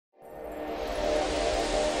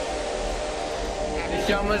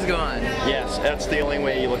Show 'em what's going on. Yes, that's the only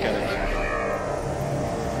way you look at it.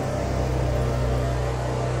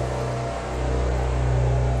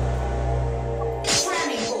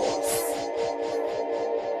 Tranny Force.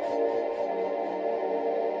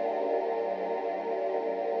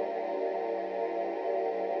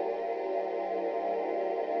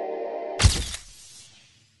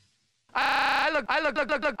 I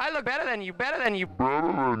look better than you,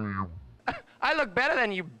 I look better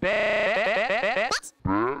than you, bitch.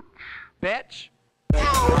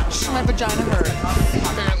 Ouch! My vagina hurts.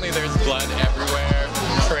 Apparently there's blood everywhere,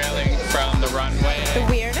 trailing from the runway. The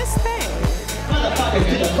weirdest thing. Motherfuckers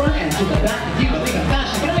to the front and to the back. If you believe in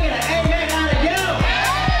fashion, can I get an amen out of you?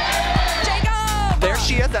 Jacob! There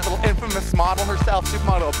she is, that little infamous model herself,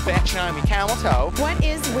 supermodel bitch, Naomi Camel Toe. What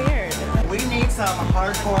is weird? We need some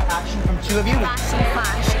hardcore action from two of you. Fashion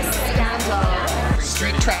flash, scandal.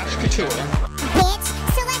 Straight trash couture. Bitch,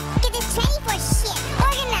 so let's get this Tranny Force shit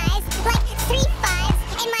organized like 3 5s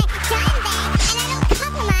in my dime bag, and I don't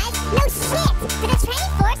compromise, no shit, for the Tranny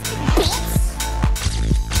Force, bitch.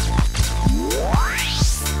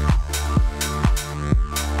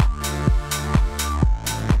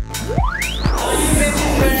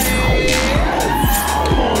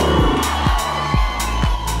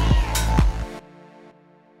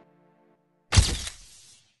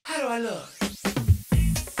 How do I look?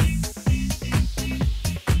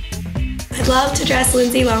 I'd love to dress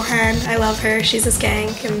Lindsay Lohan. I love her. She's a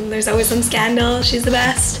skank and there's always some scandal. She's the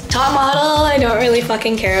best. Top model, I don't really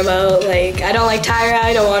fucking care about. Like, I don't like Tyra,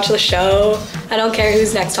 I don't watch the show. I don't care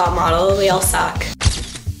who's next top model. They all suck.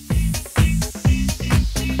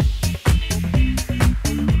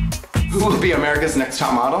 Who will be America's Next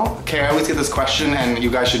Top Model? Okay, I always get this question and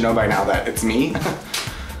you guys should know by now that it's me.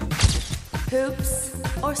 Hoops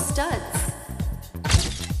or studs?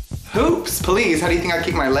 Hoops, please. How do you think I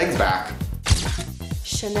keep my legs back?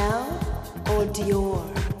 Chanel or Dior?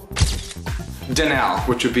 Danelle,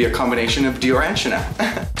 which would be a combination of Dior and Chanel.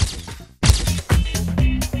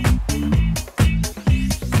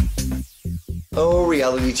 Oh,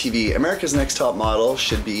 reality TV. America's Next Top Model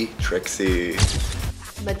should be Trixie.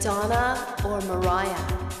 Madonna or Mariah?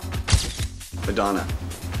 Madonna.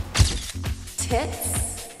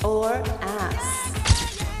 Tits or ass?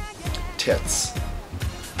 Tits.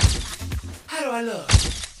 How do I look?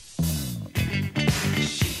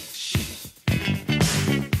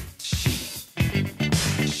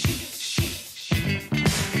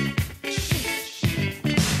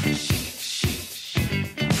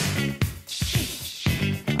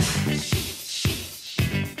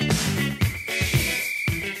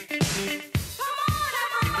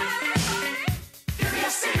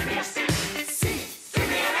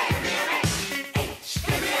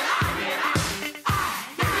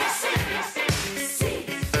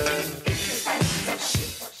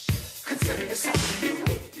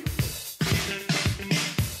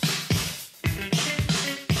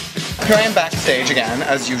 Here I am backstage again,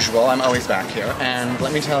 as usual. I'm always back here. And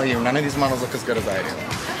let me tell you, none of these models look as good as I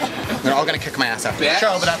do. They're all gonna kick my ass after the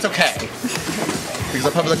show, but that's okay. Because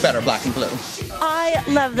they'll probably look better black and blue. I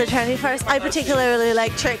love the Tranny Force. I particularly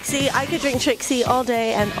like Trixie. I could drink Trixie all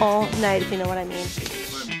day and all night, if you know what I mean.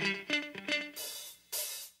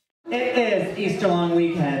 It is Easter long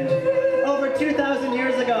weekend. Over 2,000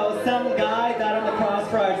 years ago, some guy died on the cross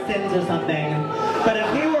for our sins or something. But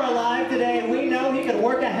if he were alive today, we know he could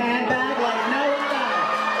work a handbag like no other.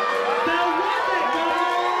 So work it,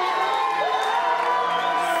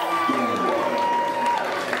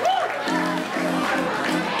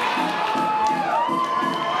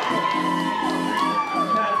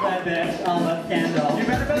 That's right, bitch. All about scandal. You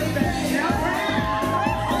better believe it.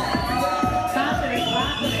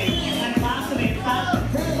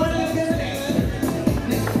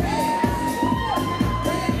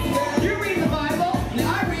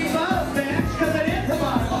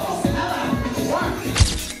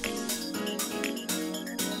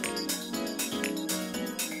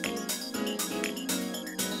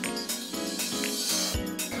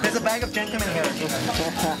 There's a bag of gentlemen here. Who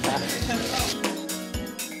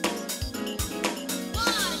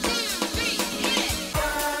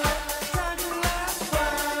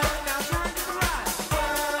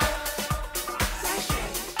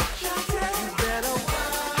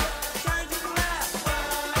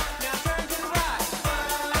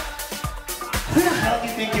the hell do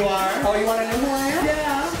you think you are? Oh, you want to know who I am?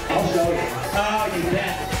 Yeah. I'll show you. Oh, you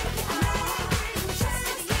bet.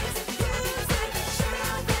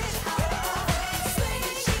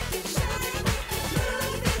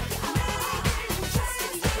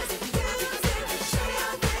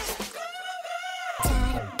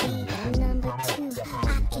 Number 2,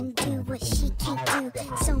 I can do what she can't do.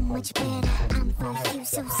 you, so much better. I'm for you,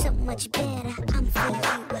 so much better. I'm for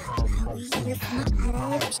you.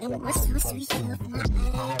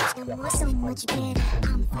 So much better.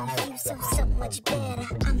 I'm for you, so much better.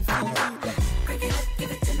 I'm for you. Break it up,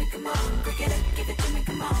 give it to me, come on. Break it up, give it to me,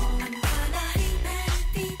 come on. I'm gonna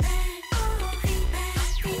heat bang, oh, heat bang,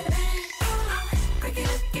 oh. Break it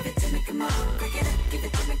up, give it to me, come on. Break it up, give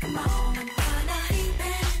it to me, come on. I'm gonna heat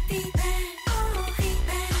bang, oh, heat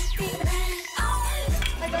bang, oh.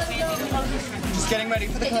 Just getting ready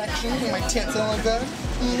for the collection. My tits don't look good.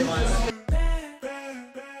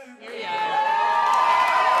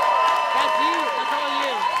 That's you. That's all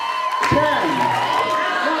you. 10,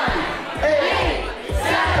 9, 8,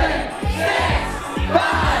 7, 6,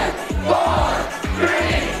 5, 4, 3,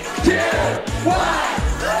 2, 1.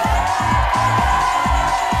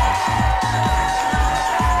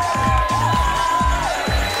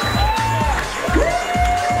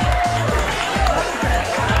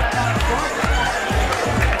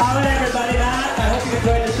 All right, everybody, I hope you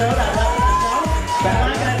enjoyed the show. That was the show. But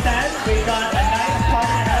like I said, we got a nice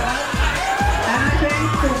party ahead of us. And I think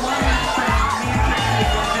the one last thing, me and Trixie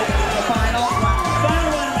will do the final round.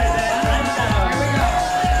 Final one right there. Here we go.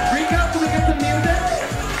 Rico, can we get some music?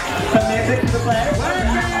 Some music to the play.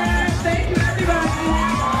 Thank you, everybody.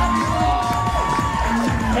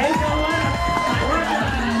 Here's the winner.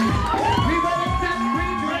 We will accept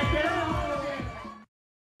Green right there.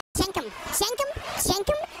 Jenkum, jenkum,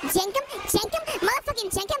 jenkum, jenkum, jenkum, motherfucking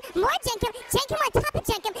jenkum, more jenkum, jenkum on top of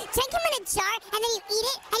jenkum, jenkum in a jar, and then you eat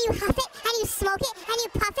it, and you huff it, and you smoke it, and you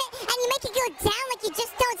puff it, and you make it go down.